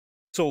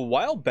So a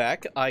while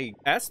back, I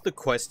asked the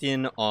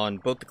question on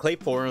both the Klei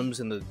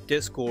forums and the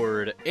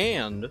Discord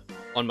and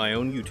on my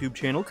own YouTube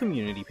channel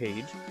community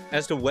page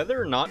as to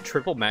whether or not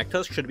triple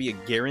mactusk should be a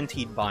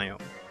guaranteed biome.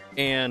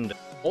 And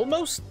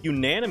almost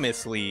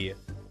unanimously,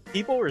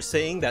 people were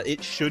saying that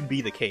it should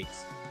be the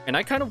case. And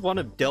I kind of want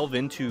to delve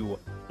into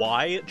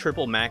why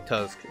triple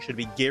mactusk should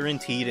be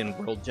guaranteed in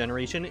world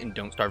generation and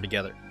Don't Starve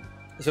Together.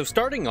 So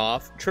starting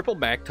off, triple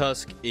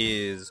mactusk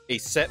is a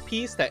set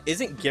piece that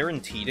isn't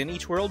guaranteed in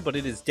each world, but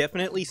it is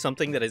definitely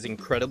something that is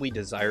incredibly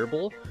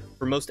desirable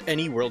for most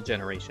any world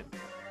generation.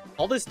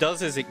 All this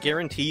does is it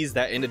guarantees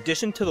that in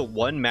addition to the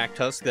one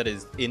mactusk that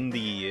is in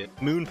the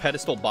moon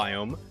pedestal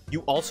biome,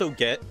 you also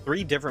get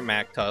 3 different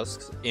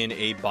mactusks in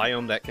a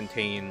biome that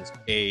contains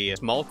a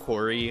small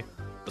quarry,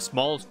 a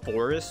small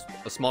forest,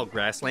 a small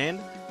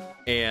grassland,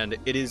 and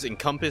it is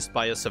encompassed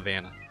by a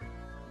savanna.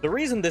 The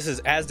reason this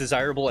is as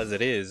desirable as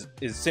it is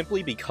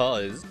simply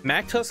because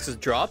mactusk's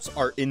drops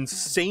are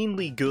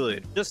insanely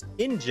good. Just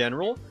in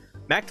general,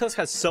 mactusk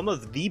has some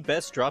of the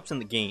best drops in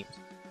the game.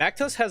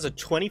 Mactusk has a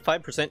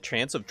 25%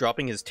 chance of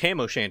dropping his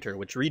Tamo Shanter,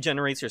 which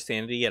regenerates your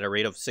sanity at a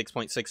rate of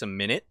 6.6 a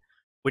minute,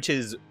 which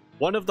is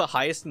one of the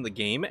highest in the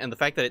game, and the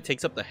fact that it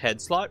takes up the head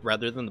slot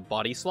rather than the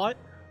body slot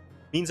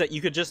means that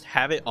you could just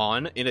have it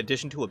on in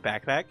addition to a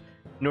backpack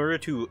in order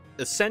to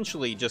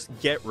essentially just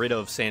get rid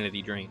of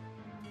sanity drain.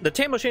 The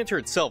Tamo Shanter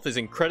itself is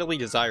incredibly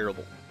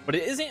desirable, but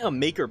it isn't a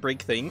make or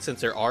break thing since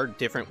there are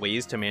different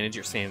ways to manage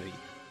your sanity.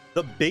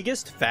 The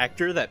biggest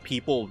factor that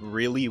people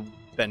really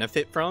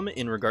benefit from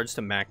in regards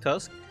to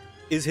mactusk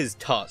is his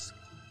tusk.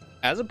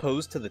 As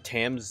opposed to the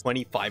Tam's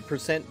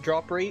 25%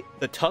 drop rate,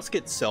 the tusk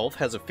itself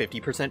has a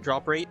 50%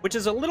 drop rate, which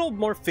is a little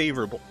more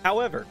favorable.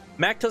 However,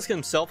 mactusk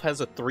himself has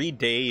a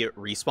 3-day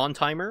respawn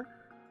timer,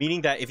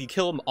 meaning that if you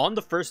kill him on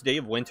the first day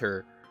of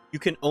winter, you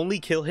can only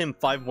kill him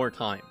 5 more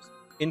times.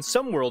 In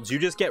some worlds, you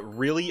just get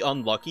really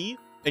unlucky,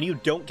 and you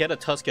don't get a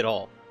tusk at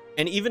all.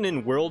 And even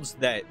in worlds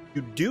that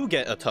you do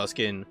get a tusk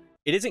in,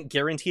 it isn't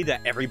guaranteed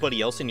that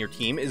everybody else in your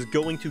team is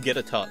going to get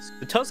a tusk.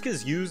 The tusk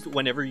is used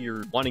whenever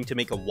you're wanting to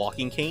make a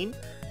walking cane,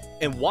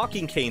 and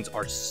walking canes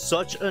are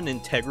such an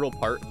integral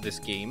part of this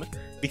game,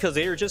 because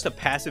they are just a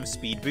passive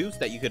speed boost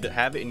that you could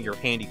have in your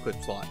hand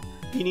equip slot.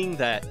 Meaning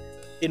that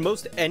in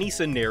most any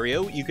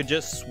scenario, you could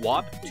just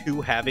swap to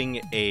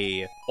having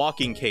a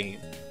walking cane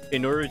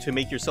in order to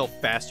make yourself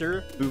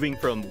faster, moving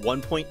from one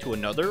point to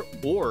another,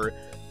 or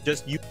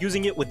just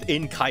using it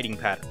within kiting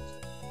patterns.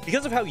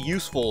 Because of how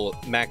useful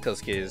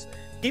mactusk is,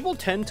 people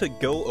tend to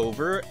go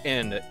over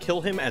and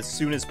kill him as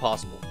soon as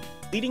possible,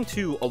 leading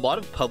to a lot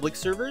of public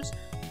servers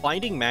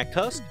finding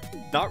mactusk,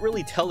 not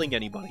really telling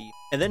anybody,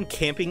 and then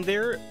camping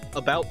there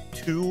about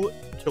 2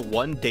 to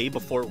 1 day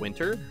before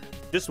winter,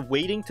 just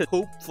waiting to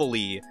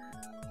hopefully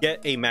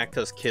get a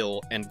mactusk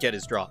kill and get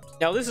his drops.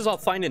 Now this is all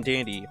fine and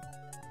dandy,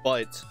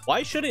 but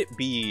why should it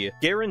be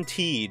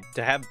guaranteed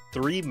to have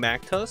 3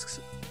 mactusks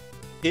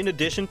in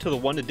addition to the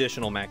 1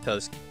 additional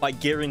mactusk by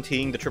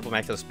guaranteeing the triple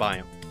mactusk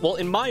biome? Well,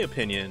 in my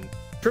opinion,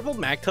 triple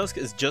mactusk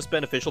is just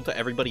beneficial to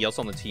everybody else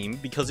on the team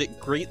because it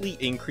greatly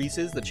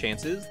increases the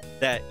chances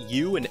that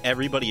you and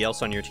everybody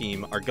else on your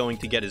team are going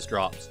to get his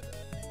drops.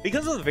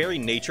 Because of the very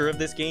nature of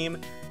this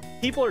game,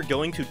 people are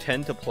going to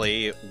tend to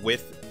play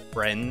with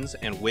friends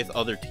and with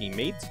other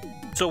teammates,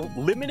 so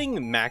limiting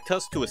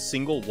mactusk to a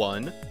single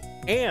one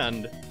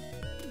and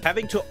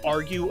having to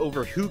argue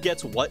over who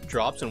gets what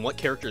drops and what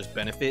characters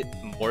benefit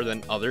more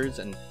than others,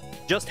 and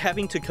just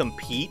having to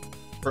compete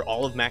for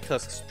all of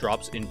mactusk's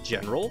drops in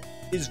general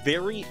is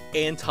very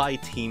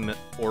anti-team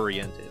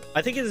oriented.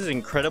 I think it is an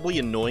incredibly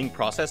annoying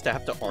process to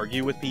have to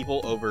argue with people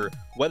over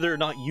whether or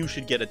not you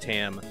should get a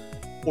Tam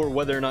or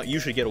whether or not you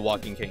should get a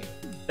walking cane.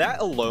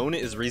 That alone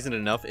is reason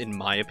enough in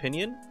my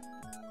opinion.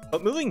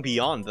 But moving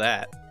beyond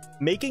that,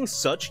 making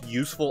such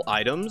useful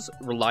items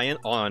reliant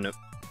on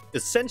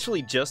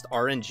essentially just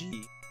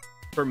RNG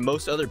for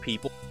most other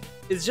people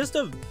is just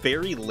a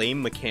very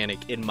lame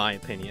mechanic in my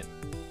opinion.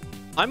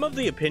 I'm of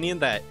the opinion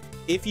that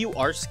if you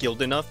are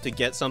skilled enough to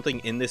get something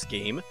in this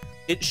game,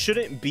 it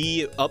shouldn't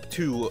be up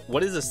to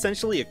what is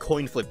essentially a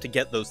coin flip to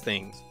get those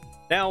things.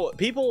 Now,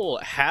 people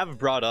have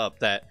brought up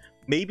that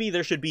maybe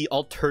there should be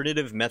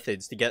alternative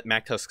methods to get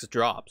mactusk's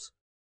drops.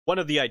 One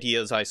of the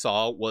ideas I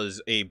saw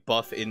was a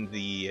buff in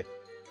the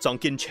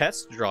sunken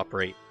chest drop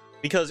rate.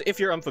 Because if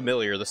you're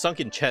unfamiliar, the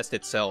sunken chest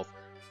itself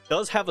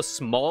does have a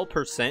small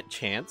 %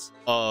 chance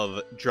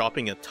of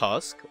dropping a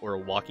tusk or a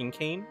walking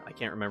cane. I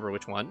can't remember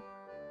which one.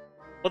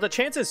 But the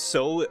chance is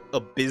so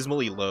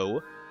abysmally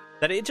low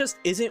that it just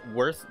isn't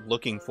worth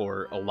looking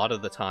for a lot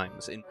of the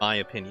times, in my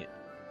opinion.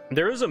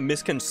 There is a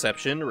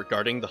misconception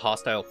regarding the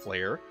hostile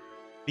flare,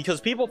 because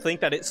people think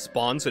that it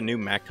spawns a new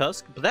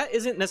mactusk, but that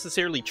isn't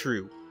necessarily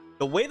true.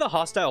 The way the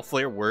hostile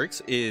flare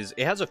works is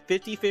it has a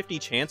 50-50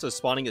 chance of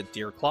spawning a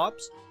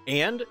Deerclops,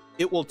 and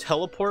it will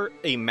teleport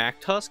a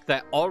mactusk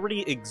that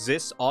already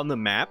exists on the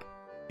map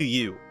to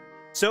you.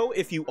 So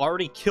if you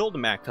already killed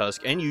mactusk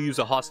and you use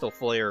a hostile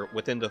flare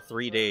within the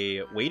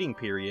 3-day waiting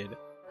period,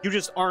 you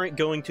just aren't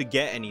going to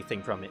get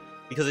anything from it.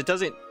 because it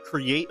doesn't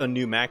create a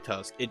new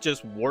mactusk. It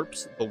just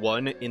warps the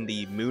one in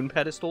the moon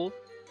pedestal,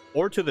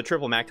 or to the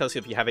triple mactusk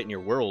if you have it in your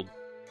world,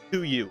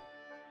 to you.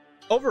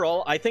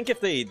 Overall, I think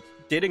if they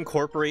did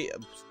incorporate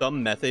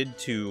some method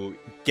to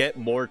get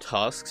more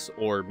tusks,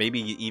 or maybe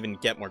even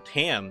get more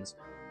tams,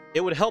 it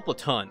would help a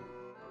ton.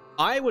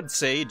 I would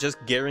say just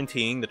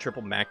guaranteeing the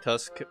triple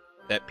mactusk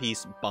set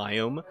piece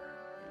biome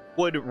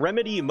would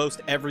remedy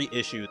most every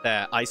issue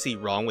that I see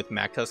wrong with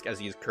mactusk as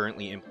he is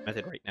currently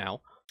implemented right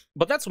now.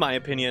 But that's my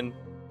opinion.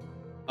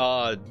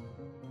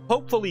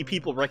 Hopefully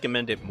people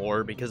recommend it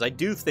more, because I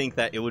do think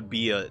that it would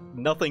be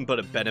nothing but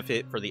a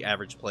benefit for the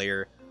average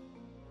player.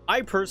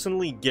 I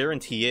personally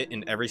guarantee it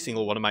in every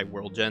single one of my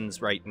world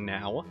gens right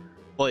now,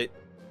 but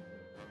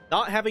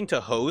not having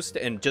to host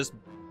and just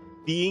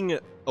being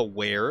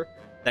aware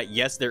that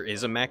yes, there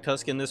is a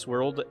mactusk in this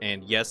world,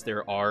 and yes,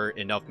 there are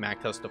enough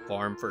mactusk to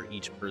farm for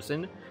each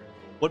person,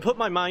 would put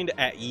my mind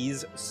at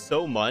ease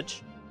so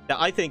much that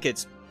I think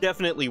it's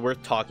definitely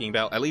worth talking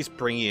about, at least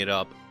bringing it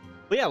up.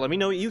 But yeah, let me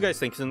know what you guys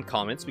think in the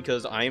comments,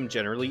 because I am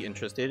generally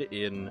interested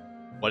in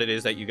what it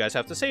is that you guys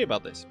have to say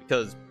about this.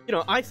 Because, you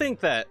know, I think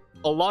that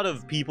a lot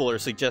of people are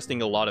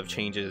suggesting a lot of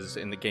changes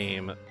in the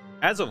game,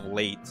 as of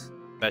late,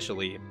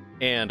 especially.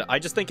 And I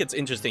just think it's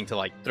interesting to,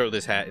 like, throw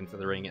this hat into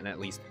the ring and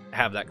at least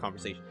have that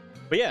conversation.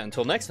 But yeah,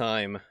 until next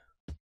time,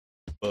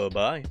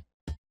 bye-bye.